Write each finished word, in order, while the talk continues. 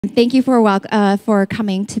Thank you for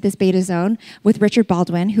coming to this beta zone with Richard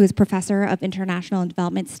Baldwin, who is Professor of International and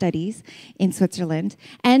Development Studies in Switzerland.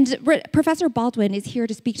 And Professor Baldwin is here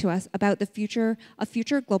to speak to us about the future of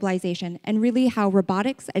globalization and really how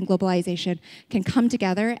robotics and globalization can come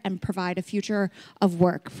together and provide a future of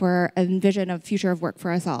work envision a future of work for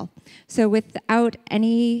us all. So without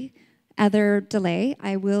any other delay,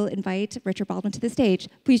 I will invite Richard Baldwin to the stage.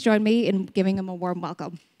 Please join me in giving him a warm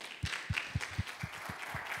welcome.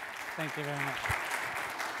 Thank you very much.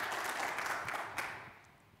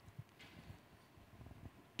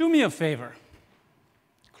 Do me a favor.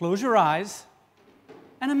 Close your eyes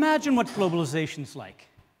and imagine what globalization's like.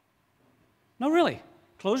 No, really.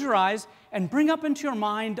 Close your eyes and bring up into your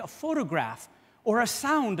mind a photograph or a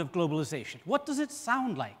sound of globalization. What does it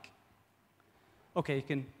sound like? Okay, you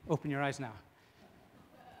can open your eyes now.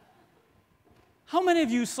 How many of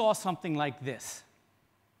you saw something like this?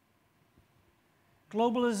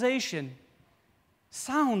 Globalization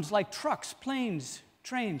sounds like trucks, planes,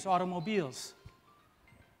 trains, automobiles.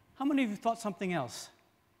 How many of you thought something else?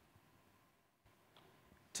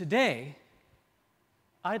 Today,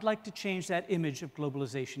 I'd like to change that image of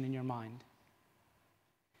globalization in your mind.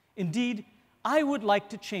 Indeed, I would like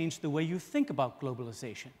to change the way you think about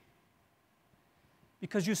globalization.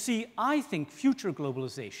 Because you see, I think future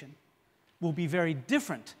globalization will be very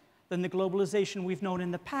different than the globalization we've known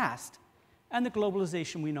in the past and the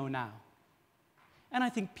globalization we know now. And I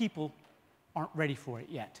think people aren't ready for it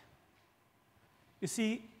yet. You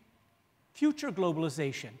see, future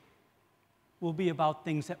globalization will be about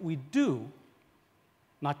things that we do,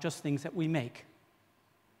 not just things that we make.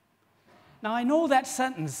 Now, I know that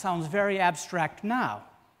sentence sounds very abstract now,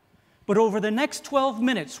 but over the next 12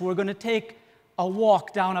 minutes, we're going to take a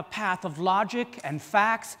walk down a path of logic and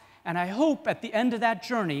facts, and I hope at the end of that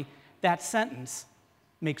journey, that sentence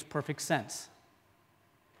makes perfect sense.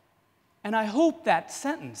 And I hope that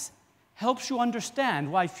sentence helps you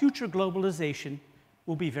understand why future globalization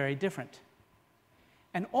will be very different.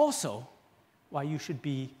 And also, why you should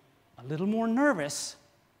be a little more nervous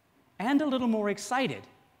and a little more excited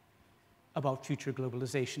about future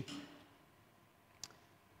globalization.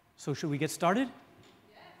 So should we get started?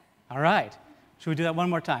 Yes. All right. Should we do that one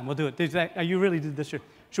more time? We'll do it. You really did this. Should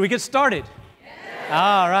we get started? Yes.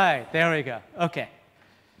 All right. There we go. Okay.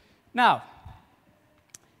 Now,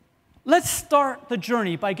 let's start the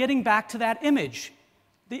journey by getting back to that image,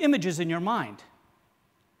 the images in your mind.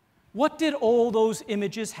 What did all those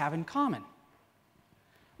images have in common?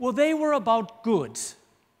 Well, they were about goods,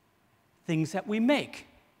 things that we make.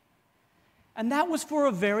 And that was for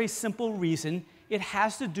a very simple reason. It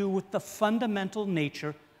has to do with the fundamental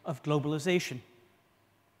nature of globalization.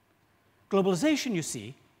 Globalization, you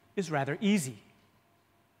see, is rather easy.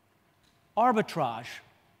 Arbitrage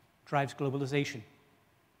drives globalization.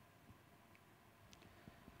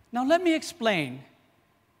 Now, let me explain,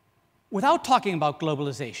 without talking about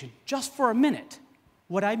globalization, just for a minute,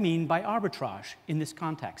 what I mean by arbitrage in this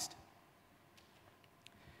context.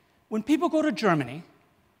 When people go to Germany,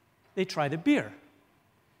 they try the beer,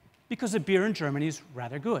 because the beer in Germany is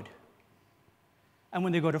rather good. And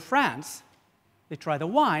when they go to France, they try the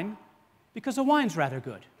wine, because the wine's rather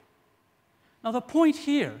good. Now, the point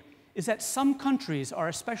here is that some countries are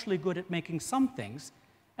especially good at making some things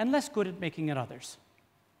and less good at making at others.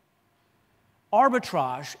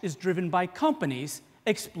 Arbitrage is driven by companies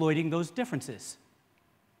exploiting those differences.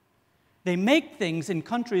 They make things in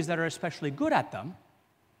countries that are especially good at them,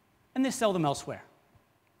 and they sell them elsewhere.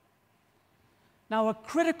 Now, a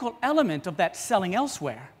critical element of that selling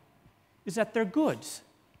elsewhere is that they're goods,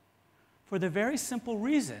 for the very simple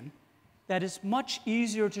reason that it's much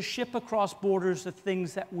easier to ship across borders the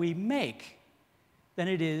things that we make than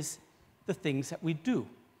it is the things that we do.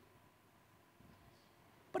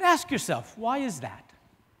 But ask yourself, why is that?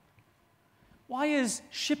 Why is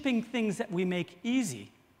shipping things that we make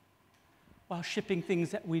easy, while shipping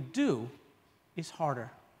things that we do is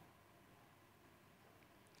harder?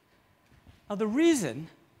 Now, the reason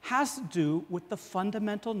has to do with the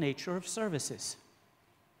fundamental nature of services.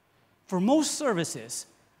 For most services,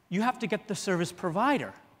 you have to get the service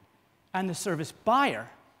provider and the service buyer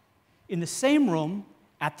in the same room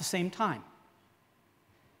at the same time.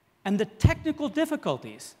 And the technical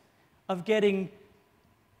difficulties of getting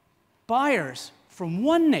buyers from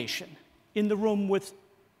one nation in the room with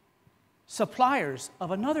suppliers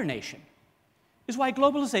of another nation is why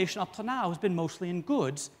globalization up to now has been mostly in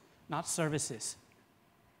goods, not services.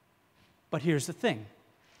 But here's the thing.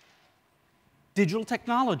 Digital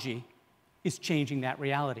technology is changing that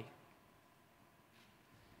reality.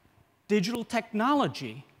 Digital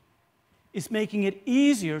technology is making it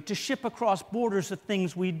easier to ship across borders the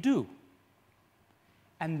things we do.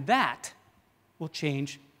 And that will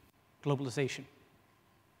change globalization.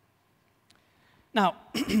 Now,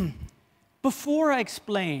 before I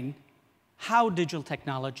explain how digital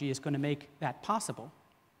technology is going to make that possible,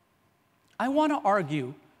 I want to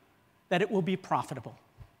argue that it will be profitable.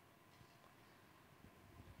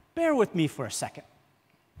 Bear with me for a second.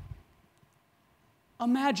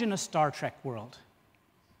 Imagine a Star Trek world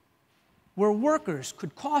where workers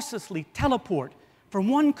could costlessly teleport from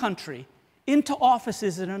one country into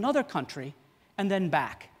offices in another country and then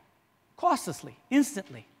back, costlessly,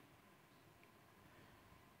 instantly.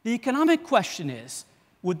 The economic question is,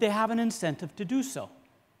 would they have an incentive to do so?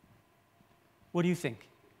 What do you think?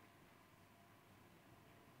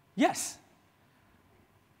 Yes.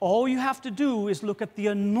 All you have to do is look at the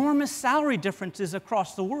enormous salary differences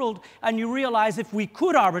across the world, and you realize if we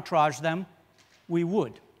could arbitrage them, we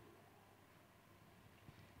would.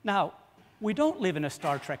 Now, we don't live in a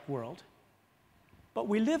Star Trek world, but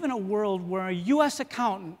we live in a world where a US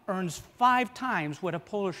accountant earns 5 times what a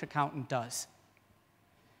Polish accountant does.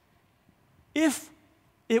 If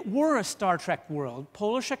it were a Star Trek world,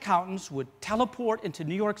 Polish accountants would teleport into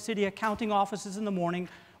New York City accounting offices in the morning,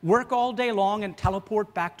 work all day long, and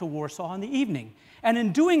teleport back to Warsaw in the evening. And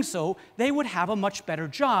in doing so, they would have a much better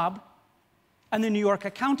job, and the New York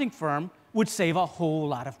accounting firm would save a whole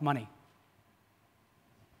lot of money.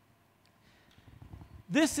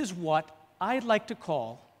 This is what I'd like to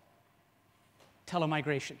call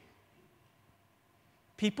telemigration.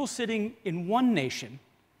 People sitting in one nation,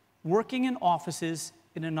 working in offices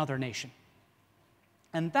in another nation.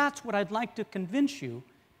 And that's what I'd like to convince you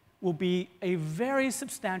will be a very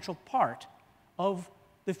substantial part of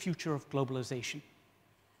the future of globalization.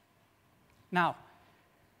 Now,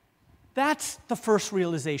 that's the first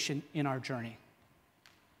realization in our journey.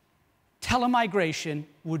 Telemigration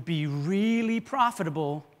would be really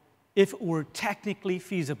profitable if it were technically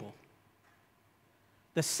feasible.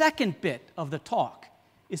 The second bit of the talk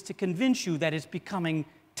is to convince you that it's becoming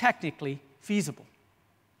technically feasible.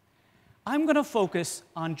 I'm going to focus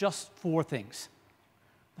on just 4 things.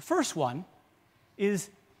 The first one is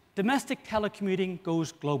domestic telecommuting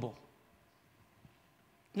goes global.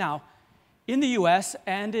 Now, in the US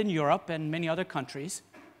and in Europe and many other countries,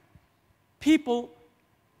 people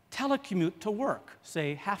telecommute to work,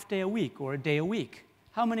 say half day a week or a day a week.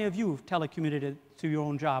 How many of you have telecommuted to your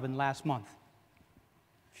own job in the last month?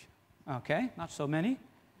 Okay, not so many.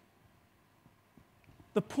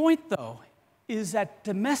 The point, though, is that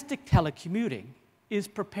domestic telecommuting is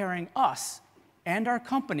preparing us and our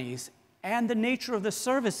companies and the nature of the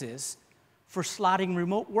services for slotting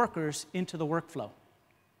remote workers into the workflow.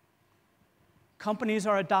 Companies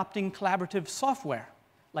are adopting collaborative software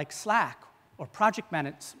like Slack or project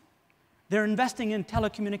management. They're investing in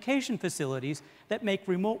telecommunication facilities that make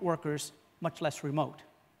remote workers much less remote.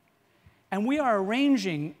 And we are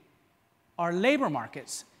arranging our labor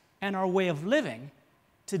markets and our way of living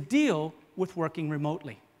to deal with working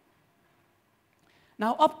remotely.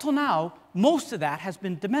 Now, up till now, most of that has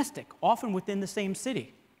been domestic, often within the same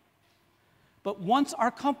city. But once our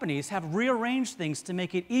companies have rearranged things to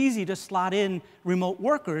make it easy to slot in remote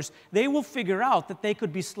workers, they will figure out that they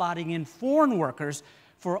could be slotting in foreign workers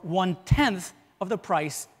for 1/10 of the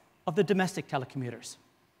price of the domestic telecommuters.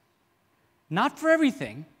 Not for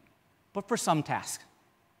everything, but for some tasks.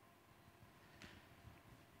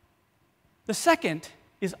 The second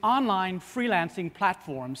is online freelancing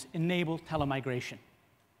platforms enable telemigration.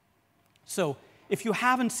 So if you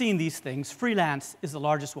haven't seen these things, freelance is the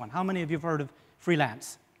largest one. How many of you have heard of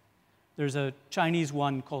freelance? There's a Chinese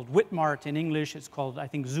one called Witmart in English. It's called, I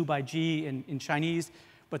think, Zubaiji in Chinese.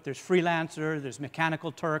 But there's Freelancer, there's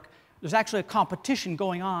Mechanical Turk. There's actually a competition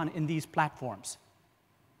going on in these platforms.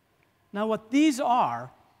 Now, what these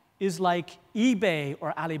are is like eBay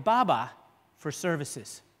or Alibaba for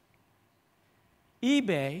services.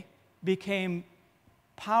 eBay became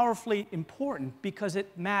powerfully important because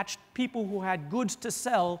it matched people who had goods to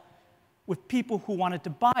sell with people who wanted to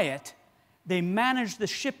buy it. They managed the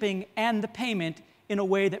shipping and the payment in a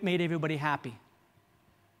way that made everybody happy.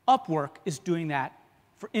 Upwork is doing that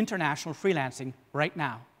for international freelancing right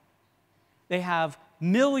now. They have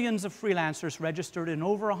millions of freelancers registered in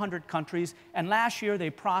over 100 countries, and last year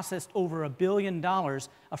they processed over $1 billion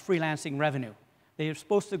of freelancing revenue. They are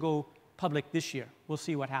supposed to go public this year. We'll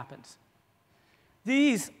see what happens.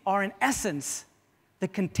 These are, in essence, the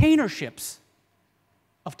container ships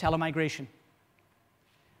of telemigration.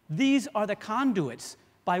 These are the conduits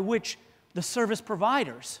by which the service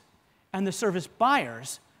providers and the service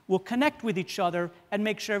buyers will connect with each other and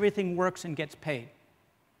make sure everything works and gets paid.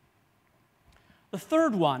 The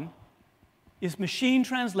third one is machine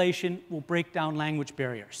translation will break down language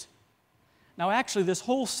barriers. Now, actually, this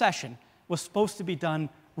whole session was supposed to be done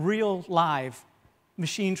real live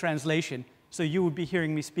machine translation, so you would be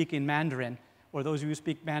hearing me speak in Mandarin, or those of you who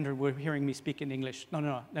speak Mandarin were hearing me speak in English.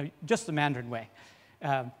 No, just the Mandarin way.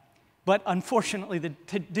 But unfortunately, the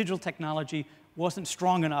digital technology wasn't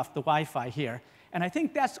strong enough, the Wi-Fi here, and I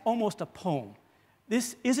think that's almost a poem.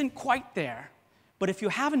 This isn't quite there, but if you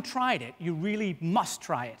haven't tried it, you really must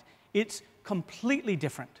try it. It's completely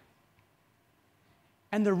different.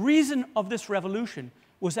 And the reason of this revolution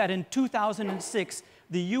was that in 2006,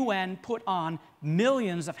 the UN put on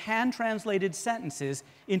millions of hand-translated sentences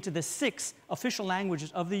into the 6 official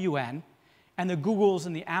languages of the UN, and the Googles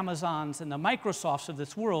and the Amazons and the Microsofts of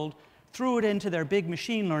this world threw it into their big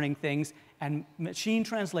machine learning things, and machine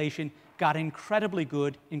translation got incredibly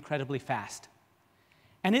good, incredibly fast.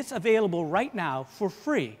 And it's available right now for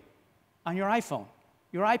free on your iPhone,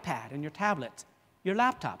 your iPad, and your tablets, your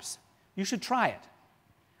laptops. You should try it.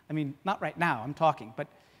 I mean, not right now, I'm talking, but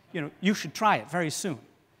you should try it very soon.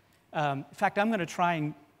 In fact, I'm going to try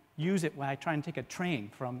and use it when I try and take a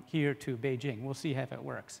train from here to Beijing. We'll see if it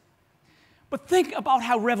works. But think about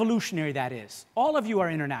how revolutionary that is. All of you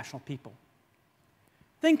are international people.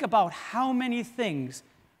 Think about how many things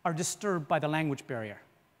are disturbed by the language barrier.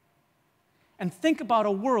 And think about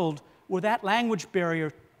a world where that language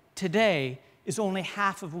barrier today is only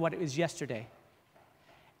half of what it was yesterday.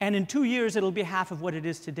 And in 2 years, it'll be half of what it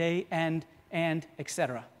is today, and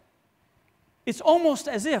etc. It's almost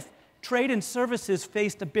as if trade and services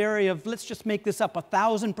faced a barrier of, let's just make this up,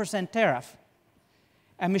 1,000% tariff.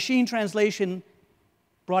 And machine translation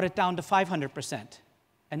brought it down to 500%.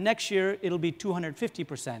 And next year, it'll be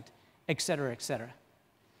 250%, et cetera, et cetera.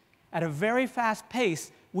 At a very fast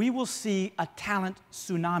pace, we will see a talent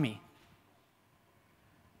tsunami.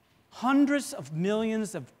 Hundreds of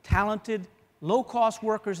millions of talented, low-cost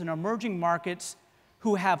workers in emerging markets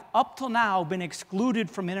who have up till now been excluded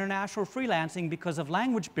from international freelancing because of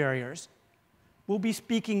language barriers will be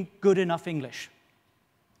speaking good enough English,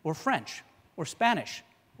 or French, or Spanish,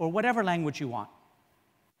 or whatever language you want.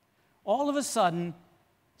 All of a sudden,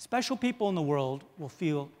 special people in the world will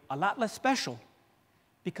feel a lot less special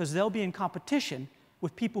because they'll be in competition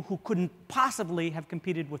with people who couldn't possibly have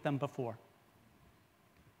competed with them before.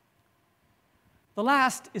 The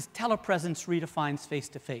last is telepresence redefines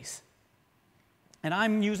face-to-face. And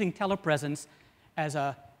I'm using telepresence as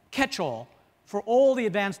a catch-all for all the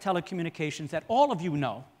advanced telecommunications that all of you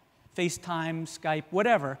know, FaceTime, Skype,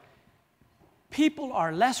 whatever. People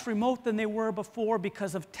are less remote than they were before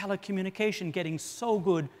because of telecommunication getting so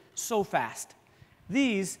good so fast.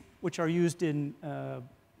 These, which are used in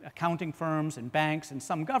accounting firms and banks and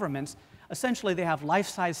some governments, essentially they have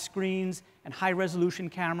life-size screens and high-resolution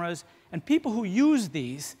cameras, and people who use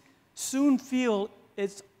these soon feel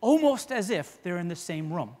it's almost as if they're in the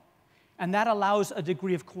same room. And that allows a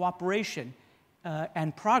degree of cooperation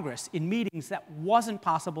and progress in meetings that wasn't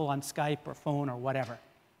possible on Skype or phone or whatever.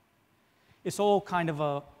 It's all kind of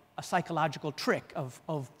a psychological trick of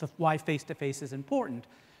why face-to-face is important.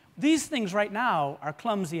 These things right now are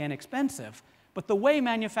clumsy and expensive, but the way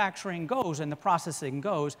manufacturing goes and the processing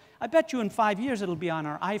goes, I bet you in 5 years it'll be on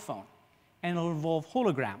our iPhone, and it'll involve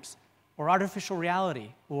holograms, or artificial reality,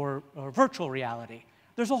 or virtual reality.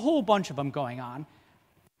 There's a whole bunch of them going on.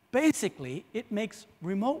 Basically, it makes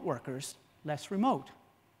remote workers less remote.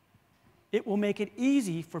 It will make it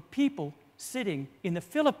easy for people sitting in the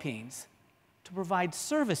Philippines to provide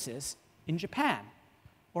services in Japan,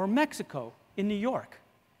 or Mexico, in New York,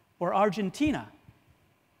 or Argentina.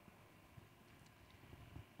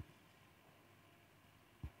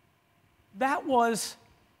 That was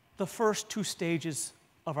the first 2 stages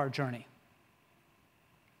of our journey.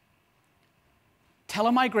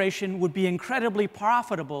 Telemigration would be incredibly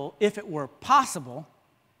profitable if it were possible.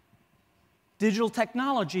 Digital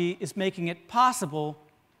technology is making it possible.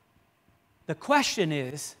 The question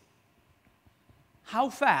is, how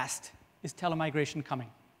fast is telemigration coming?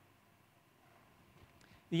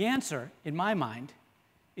 The answer, in my mind,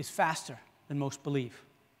 is faster than most believe,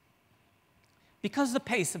 because of the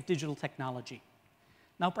pace of digital technology.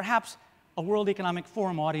 Now, perhaps a World Economic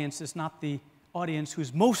Forum audience is not the audience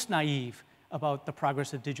who's most naive about the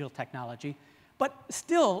progress of digital technology, but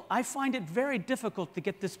still, I find it very difficult to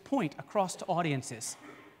get this point across to audiences.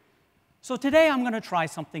 So today, I'm going to try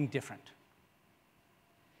something different.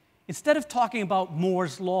 Instead of talking about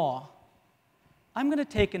Moore's Law, I'm going to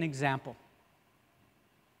take an example.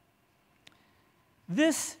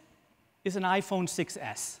 This is an iPhone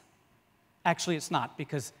 6s. Actually, it's not,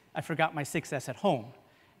 because I forgot my 6s at home.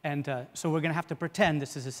 And so we're going to have to pretend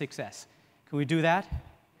this is a 6s. Can we do that?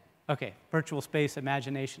 Okay, virtual space,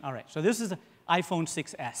 imagination. All right, so this is the iPhone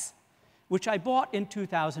 6s, which I bought in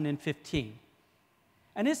 2015.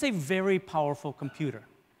 And it's a very powerful computer.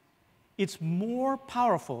 It's more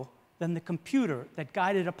powerful than the computer that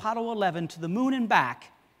guided Apollo 11 to the moon and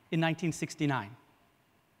back in 1969.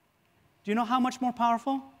 Do you know how much more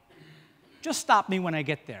powerful? Just stop me when I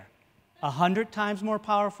get there. 100 times more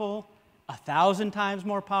powerful, 1,000 times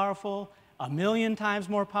more powerful, 1,000,000 times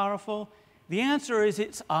more powerful. The answer is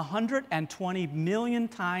it's 120 million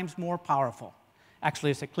times more powerful.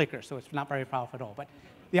 Actually, it's a clicker, so it's not very powerful at all. But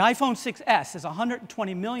the iPhone 6s is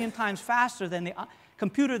 120 million times faster than the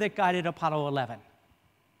computer that guided Apollo 11.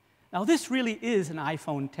 Now, this really is an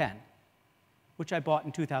iPhone 10, which I bought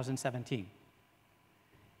in 2017.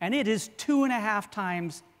 And it is 2.5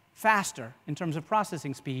 times faster in terms of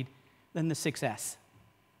processing speed than the 6s.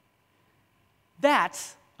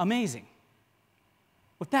 That's amazing.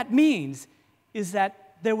 What that means is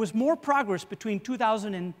that there was more progress between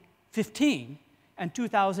 2015 and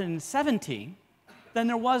 2017 than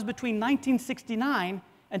there was between 1969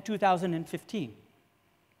 and 2015.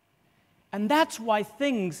 And that's why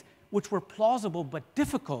things which were plausible but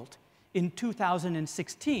difficult in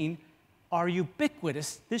 2016 are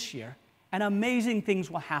ubiquitous this year, and amazing things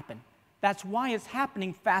will happen. That's why it's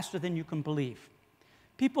happening faster than you can believe.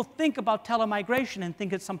 People think about telemigration and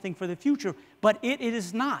think it's something for the future, but it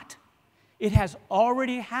is not. It has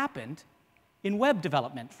already happened in web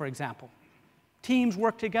development, for example. Teams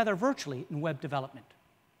work together virtually in web development.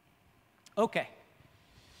 Okay.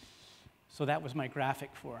 So that was my graphic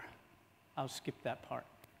for, I'll skip that part.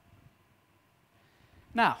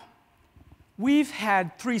 Now, we've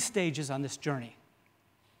had 3 stages on this journey.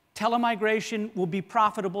 Telemigration will be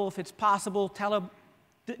profitable if it's possible.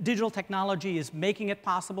 Digital technology is making it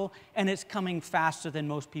possible, and it's coming faster than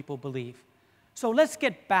most people believe. So let's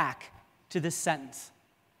get back to this sentence.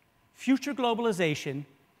 Future globalization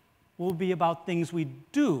will be about things we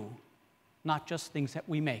do, not just things that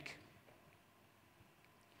we make.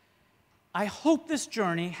 I hope this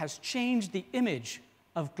journey has changed the image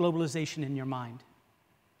of globalization in your mind.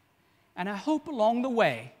 And I hope along the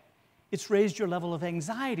way, it's raised your level of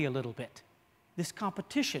anxiety a little bit. This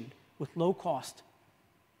competition with low-cost,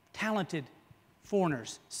 talented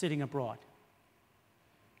foreigners sitting abroad.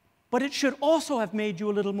 But it should also have made you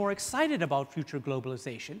a little more excited about future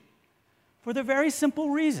globalization for the very simple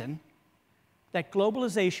reason that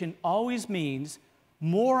globalization always means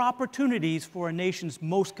more opportunities for a nation's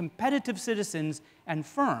most competitive citizens and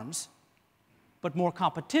firms, but more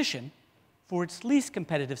competition for its least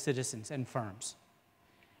competitive citizens and firms.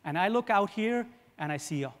 And I look out here and I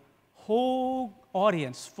see a whole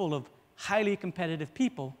audience full of highly competitive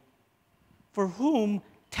people for whom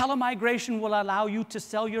telemigration will allow you to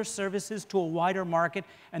sell your services to a wider market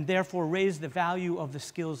and therefore raise the value of the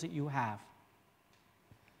skills that you have.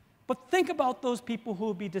 But think about those people who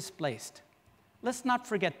will be displaced. Let's not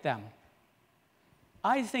forget them.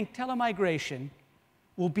 I think telemigration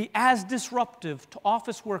will be as disruptive to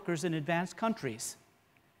office workers in advanced countries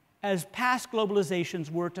as past globalizations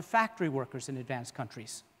were to factory workers in advanced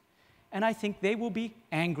countries. And I think they will be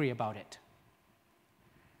angry about it.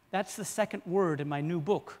 That's the second word in my new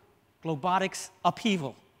book, Globotics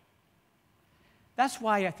Upheaval. That's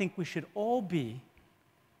why I think we should all be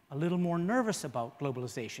a little more nervous about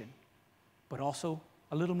globalization, but also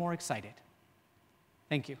a little more excited.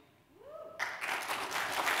 Thank you.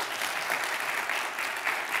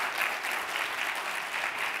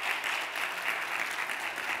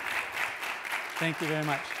 Thank you very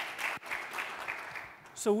much.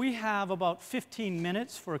 So we have about 15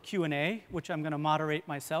 minutes for a Q&A, which I'm going to moderate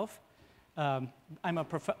myself. I'm a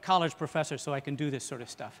college professor, so I can do this sort of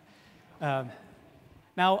stuff.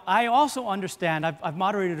 Now, I also understand, I've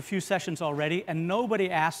moderated a few sessions already, and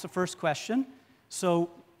nobody asked the first question.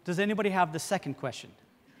 So does anybody have the second question?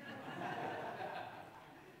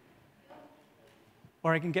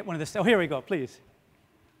 Or I can get one of the, oh, here we go, please.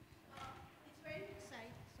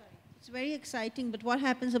 It's very exciting, but what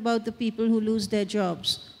happens about the people who lose their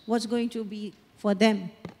jobs? What's going to be for them,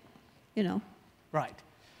 you know? Right.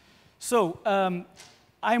 So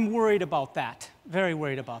I'm worried about that, very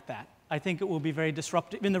worried about that. I think it will be very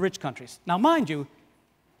disruptive in the rich countries. Now, mind you,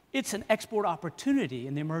 it's an export opportunity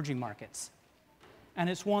in the emerging markets. And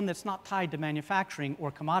it's one that's not tied to manufacturing or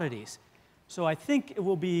commodities. So I think it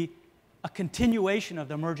will be a continuation of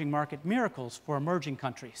the emerging market miracles for emerging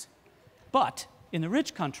countries. But in the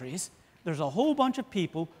rich countries, there's a whole bunch of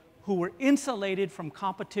people who were insulated from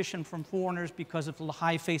competition from foreigners because of the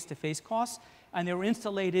high face-to-face costs, and they were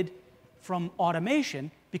insulated from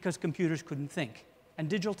automation because computers couldn't think. And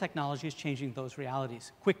digital technology is changing those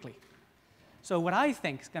realities quickly. So what I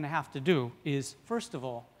think is going to have to do is, first of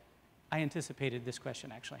all, I anticipated this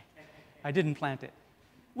question, actually. I didn't plant it.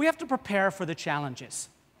 We have to prepare for the challenges.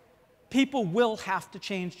 People will have to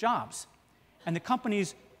change jobs. And the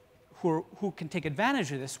companies who can take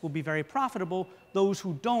advantage of this will be very profitable. Those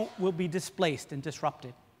who don't will be displaced and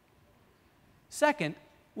disrupted. Second,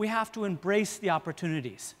 we have to embrace the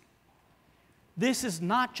opportunities. This is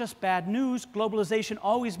not just bad news. Globalization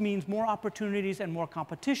always means more opportunities and more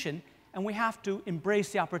competition, and we have to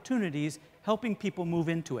embrace the opportunities, helping people move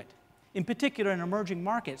into it. In particular, in emerging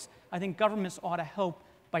markets, I think governments ought to help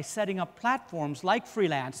by setting up platforms like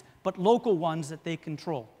freelance, but local ones that they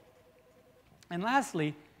control. And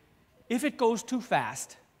lastly, if it goes too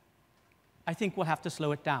fast, I think we'll have to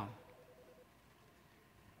slow it down.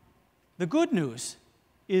 The good news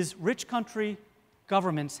is rich country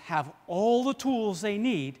governments have all the tools they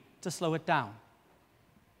need to slow it down.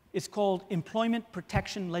 It's called employment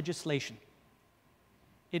protection legislation.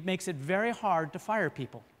 It makes it very hard to fire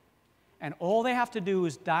people. And all they have to do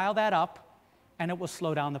is dial that up, and it will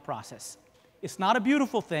slow down the process. It's not a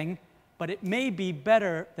beautiful thing, but it may be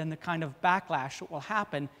better than the kind of backlash that will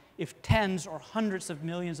happen if tens or hundreds of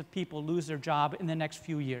millions of people lose their job in the next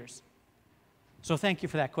few years. So thank you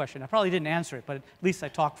for that question. I probably didn't answer it, but at least I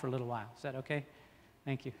talked for a little while. Is that okay?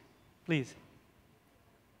 Thank you. Please.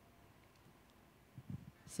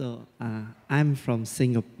 So I'm from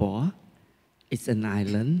Singapore. It's an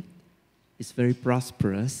island. It's very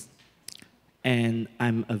prosperous. And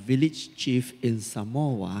I'm a village chief in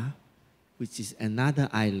Samoa, which is another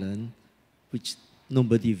island which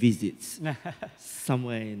nobody visits,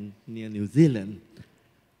 somewhere near New Zealand.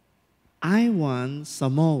 I want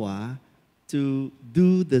Samoa to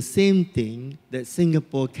do the same thing that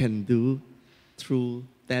Singapore can do through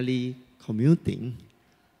telecommuting.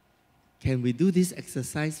 Can we do this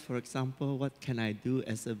exercise? For example, what can I do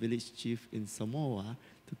as a village chief in Samoa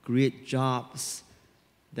to create jobs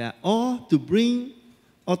that, or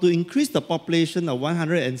to increase the population of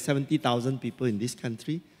 170,000 people in this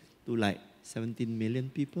country to like 17 million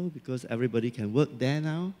people, because everybody can work there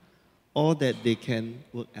now, or that they can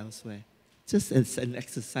work elsewhere. Just as an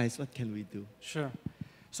exercise, what can we do? Sure.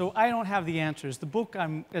 So I don't have the answers. The book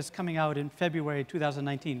is coming out in February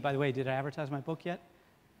 2019. By the way, did I advertise my book yet?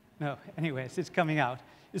 No. Anyways, it's coming out.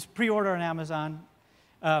 It's pre-order on Amazon.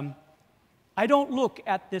 I don't look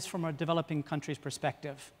at this from a developing country's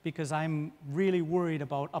perspective because I'm really worried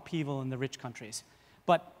about upheaval in the rich countries.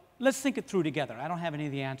 But let's think it through together. I don't have any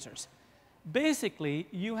of the answers. Basically,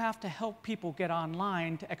 you have to help people get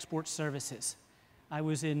online to export services. I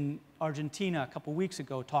was in Argentina a couple weeks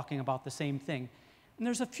ago talking about the same thing. And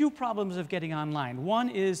there's a few problems of getting online. One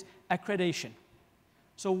is accreditation.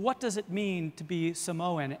 So what does it mean to be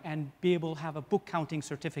Samoan and be able to have a book counting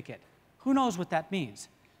certificate? Who knows what that means?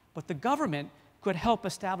 But the government could help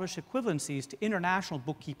establish equivalencies to international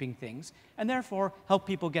bookkeeping things and therefore help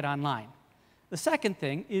people get online. The second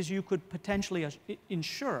thing is you could potentially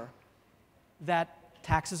ensure that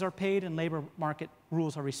taxes are paid and labor market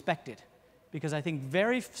rules are respected. Because I think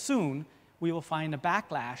very soon we will find a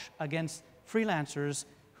backlash against freelancers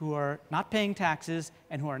who are not paying taxes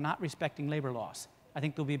and who are not respecting labor laws. I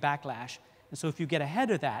think there'll be backlash. And so if you get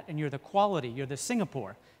ahead of that and you're the quality, you're the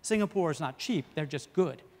Singapore. Singapore is not cheap, they're just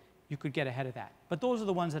good. You could get ahead of that. But those are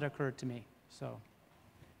the ones that occurred to me. So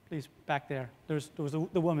please, back there. There was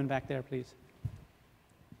the woman back there, please.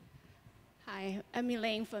 Hi, I'm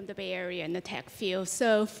Elaine from the Bay Area in the tech field.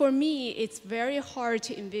 So for me, it's very hard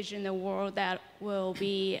to envision a world that will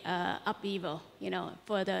be upheaval,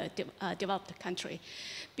 for the developed country,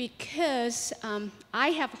 because I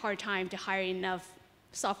have a hard time to hire enough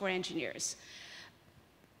software engineers.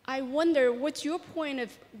 I wonder, what's your point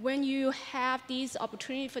of when you have these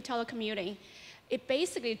opportunities for telecommuting, it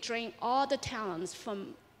basically drains all the talents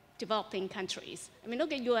from developing countries. I mean,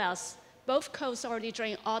 look at US. Both coasts already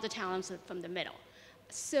drain all the talents from the middle.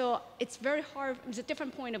 So it's very hard. It's a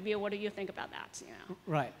different point of view. What do you think about that?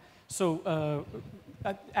 Right. So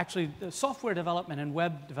actually, the software development and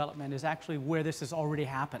web development is actually where this has already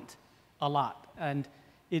happened a lot. And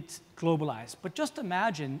it's globalized. But just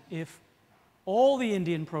imagine if all the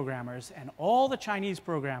Indian programmers and all the Chinese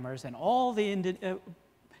programmers and all the Indian,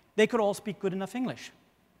 they could all speak good enough English.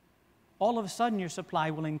 All of a sudden, your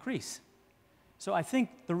supply will increase. So I think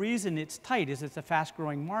the reason it's tight is it's a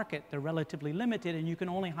fast-growing market. They're relatively limited, and you can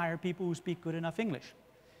only hire people who speak good enough English.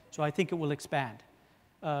 So I think it will expand.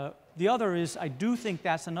 The other is, I do think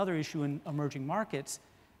that's another issue in emerging markets.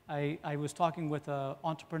 I was talking with an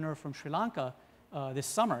entrepreneur from Sri Lanka this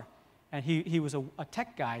summer, and he was a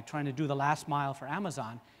tech guy trying to do the last mile for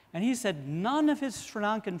Amazon. And he said none of his Sri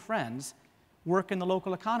Lankan friends work in the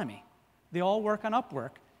local economy. They all work on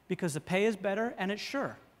Upwork because the pay is better and it's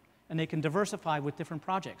sure, and they can diversify with different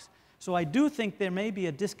projects. So I do think there may be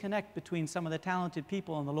a disconnect between some of the talented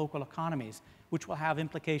people in the local economies, which will have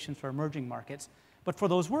implications for emerging markets. But for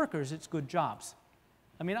those workers, it's good jobs.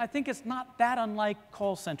 I mean, I think it's not that unlike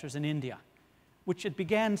call centers in India, which it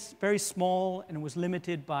began very small and was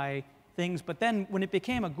limited by things. But then when it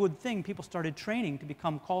became a good thing, people started training to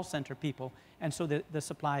become call center people. And so the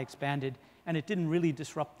supply expanded. And it didn't really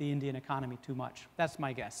disrupt the Indian economy too much. That's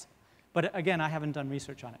my guess. But again, I haven't done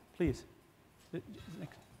research on it. Please.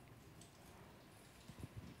 Next.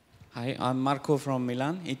 Hi, I'm Marco from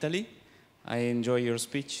Milan, Italy. I enjoy your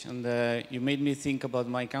speech, and you made me think about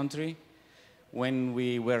my country when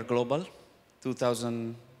we were global,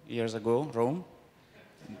 2,000 years ago, Rome,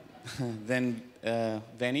 then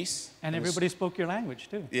Venice. And everybody spoke your language,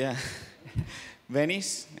 too. Yeah,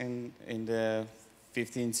 Venice in the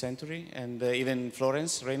 15th century, and even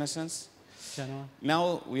Florence, Renaissance. Genoa.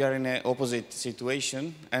 Now we are in an opposite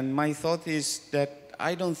situation, and my thought is that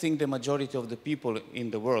I don't think the majority of the people in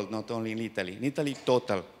the world, not only in Italy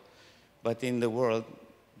total, but in the world,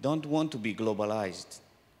 don't want to be globalized.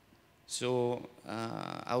 So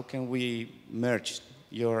how can we merge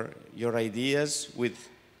your ideas with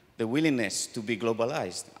the willingness to be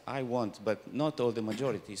globalized? I want, but not all the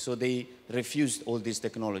majority. So they refused all these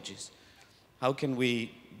technologies. How can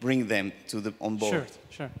we bring them on board? Sure,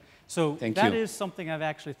 sure. So that is something I've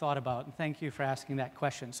actually thought about, and thank you for asking that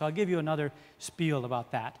question. So I'll give you another spiel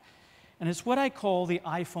about that. And it's what I call the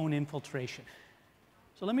iPhone infiltration.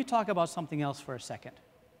 So let me talk about something else for a second.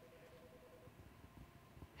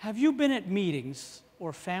 Have you been at meetings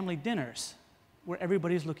or family dinners where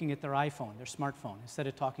everybody's looking at their iPhone, their smartphone, instead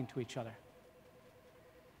of talking to each other?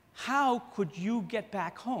 How could you get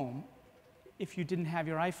back home if you didn't have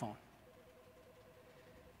your iPhone?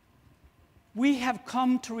 We have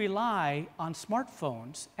come to rely on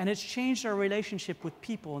smartphones, and it's changed our relationship with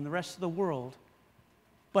people in the rest of the world.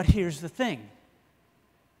 But here's the thing.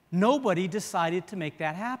 Nobody decided to make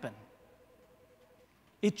that happen.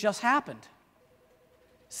 It just happened.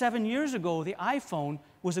 7 years ago, the iPhone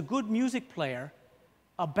was a good music player,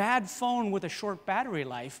 a bad phone with a short battery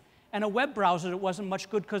life, and a web browser that wasn't much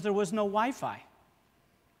good because there was no Wi-Fi.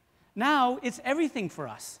 Now, it's everything for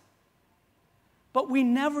us. But we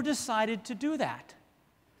never decided to do that.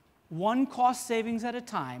 One cost savings at a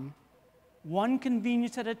time, one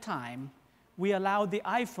convenience at a time, we allowed the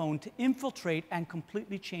iPhone to infiltrate and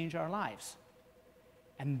completely change our lives.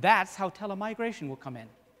 And that's how telemigration will come in.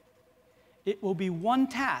 It will be one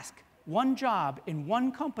task, one job in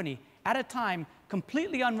one company at a time,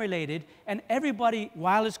 completely unrelated, and everybody,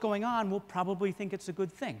 while it's going on, will probably think it's a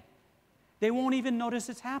good thing. They won't even notice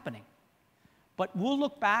it's happening. But we'll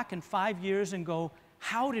look back in 5 years and go,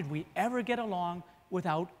 how did we ever get along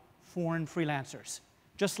without foreign freelancers?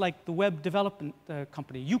 Just like the web development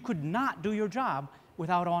company. You could not do your job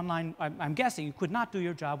without online, I'm guessing you could not do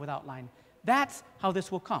your job without online. That's how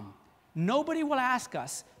this will come. Nobody will ask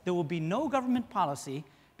us. There will be no government policy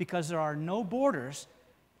because there are no borders.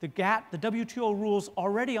 The WTO rules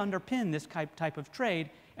already underpin this type of trade,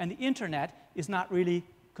 and the internet is not really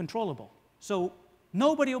controllable. So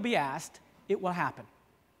nobody will be asked. It will happen.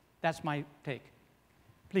 That's my take.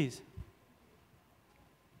 Please.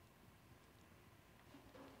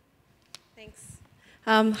 Thanks.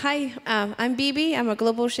 Hi, I'm Bibi. I'm a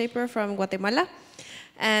global shaper from Guatemala.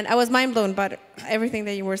 And I was mind blown by everything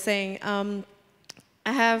that you were saying.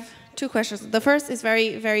 I have two questions. The first is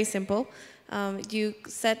very, very simple. You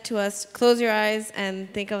said to us, close your eyes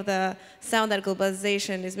and think of the sound that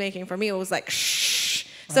globalization is making. For me, it was like, shh.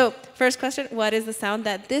 So first question, what is the sound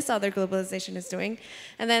that this other globalization is doing?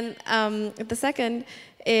 And then the second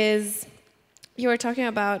is, you were talking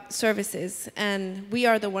about services, and we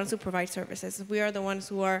are the ones who provide services. We are the ones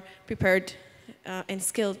who are prepared and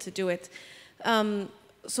skilled to do it.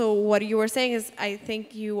 So what you were saying is, I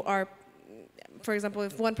think you are, for example,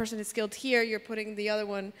 if one person is skilled here, you're putting the other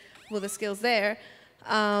one with the skills there,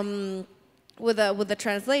 with the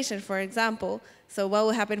translation, for example. So what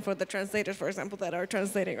will happen for the translators, for example, that are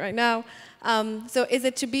translating right now? So is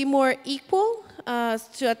it to be more equal,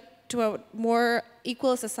 to a more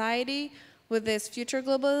equal society with this future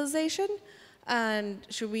globalization? And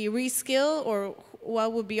should we reskill, or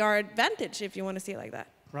what would be our advantage, if you want to see it like that?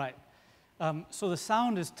 Right. So the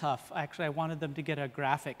sound is tough. Actually, I wanted them to get a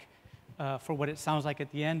graphic for what it sounds like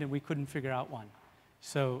at the end, and we couldn't figure out one.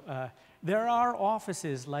 So there are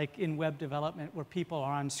offices, like in web development, where people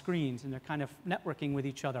are on screens and they're kind of networking with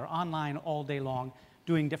each other online all day long,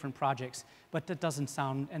 doing different projects. But that doesn't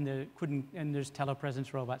sound, and there's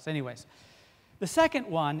telepresence robots. Anyways, The second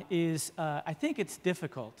one is, I think it's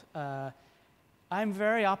difficult. I'm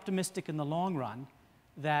very optimistic in the long run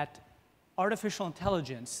that artificial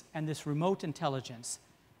intelligence and this remote intelligence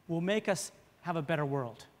will make us have a better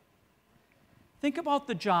world. Think about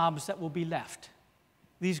the jobs that will be left.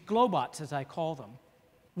 These globots, as I call them,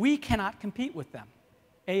 we cannot compete with them.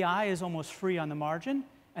 AI is almost free on the margin,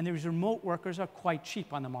 and these remote workers are quite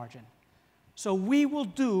cheap on the margin. So we will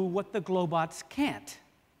do what the globots can't.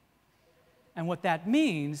 And what that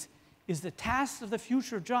means is the tasks of the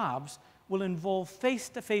future jobs will involve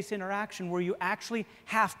face-to-face interaction where you actually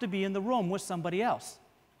have to be in the room with somebody else.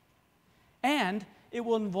 And it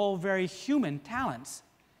will involve very human talents,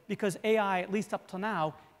 because AI, at least up to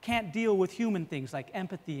now, can't deal with human things like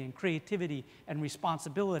empathy and creativity and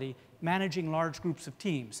responsibility, managing large groups of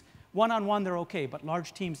teams. One-on-one, they're okay, but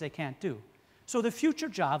large teams they can't do. So the future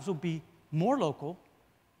jobs will be more local,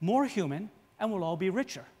 more human, and we'll all be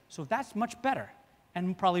richer. So that's much better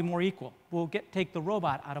and probably more equal. We'll take the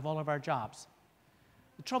robot out of all of our jobs.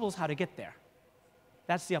 The trouble is how to get there.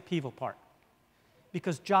 That's the upheaval part.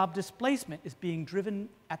 Because job displacement is being driven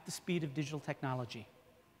at the speed of digital technology.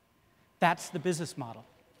 That's the business model.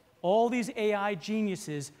 All these AI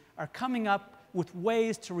geniuses are coming up with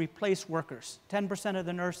ways to replace workers. 10% of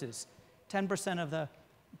the nurses, 10% of the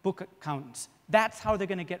book accountants. That's how they're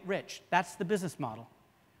going to get rich. That's the business model.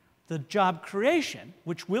 The job creation,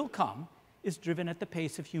 which will come, is driven at the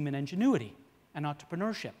pace of human ingenuity and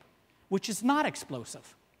entrepreneurship, which is not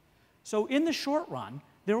explosive. So in the short run,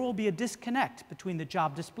 there will be a disconnect between the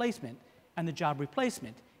job displacement and the job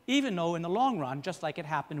replacement, even though in the long run, just like it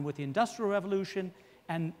happened with the Industrial Revolution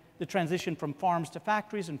and the transition from farms to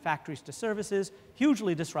factories and factories to services,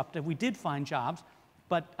 hugely disruptive. We did find jobs,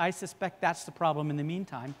 but I suspect that's the problem in the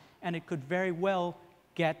meantime, and it could very well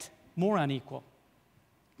get more unequal,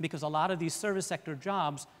 because a lot of these service sector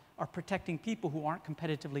jobs are protecting people who aren't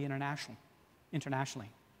competitively internationally.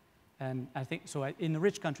 And I think, so in the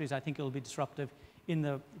rich countries, I think it will be disruptive. In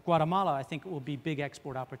the Guatemala, I think it will be big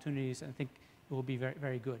export opportunities, and I think it will be very,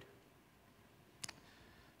 very good.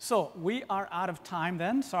 So we are out of time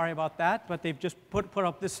then. Sorry about that, but they've just put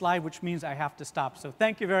up this slide, which means I have to stop. So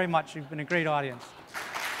thank you very much. You've been a great audience.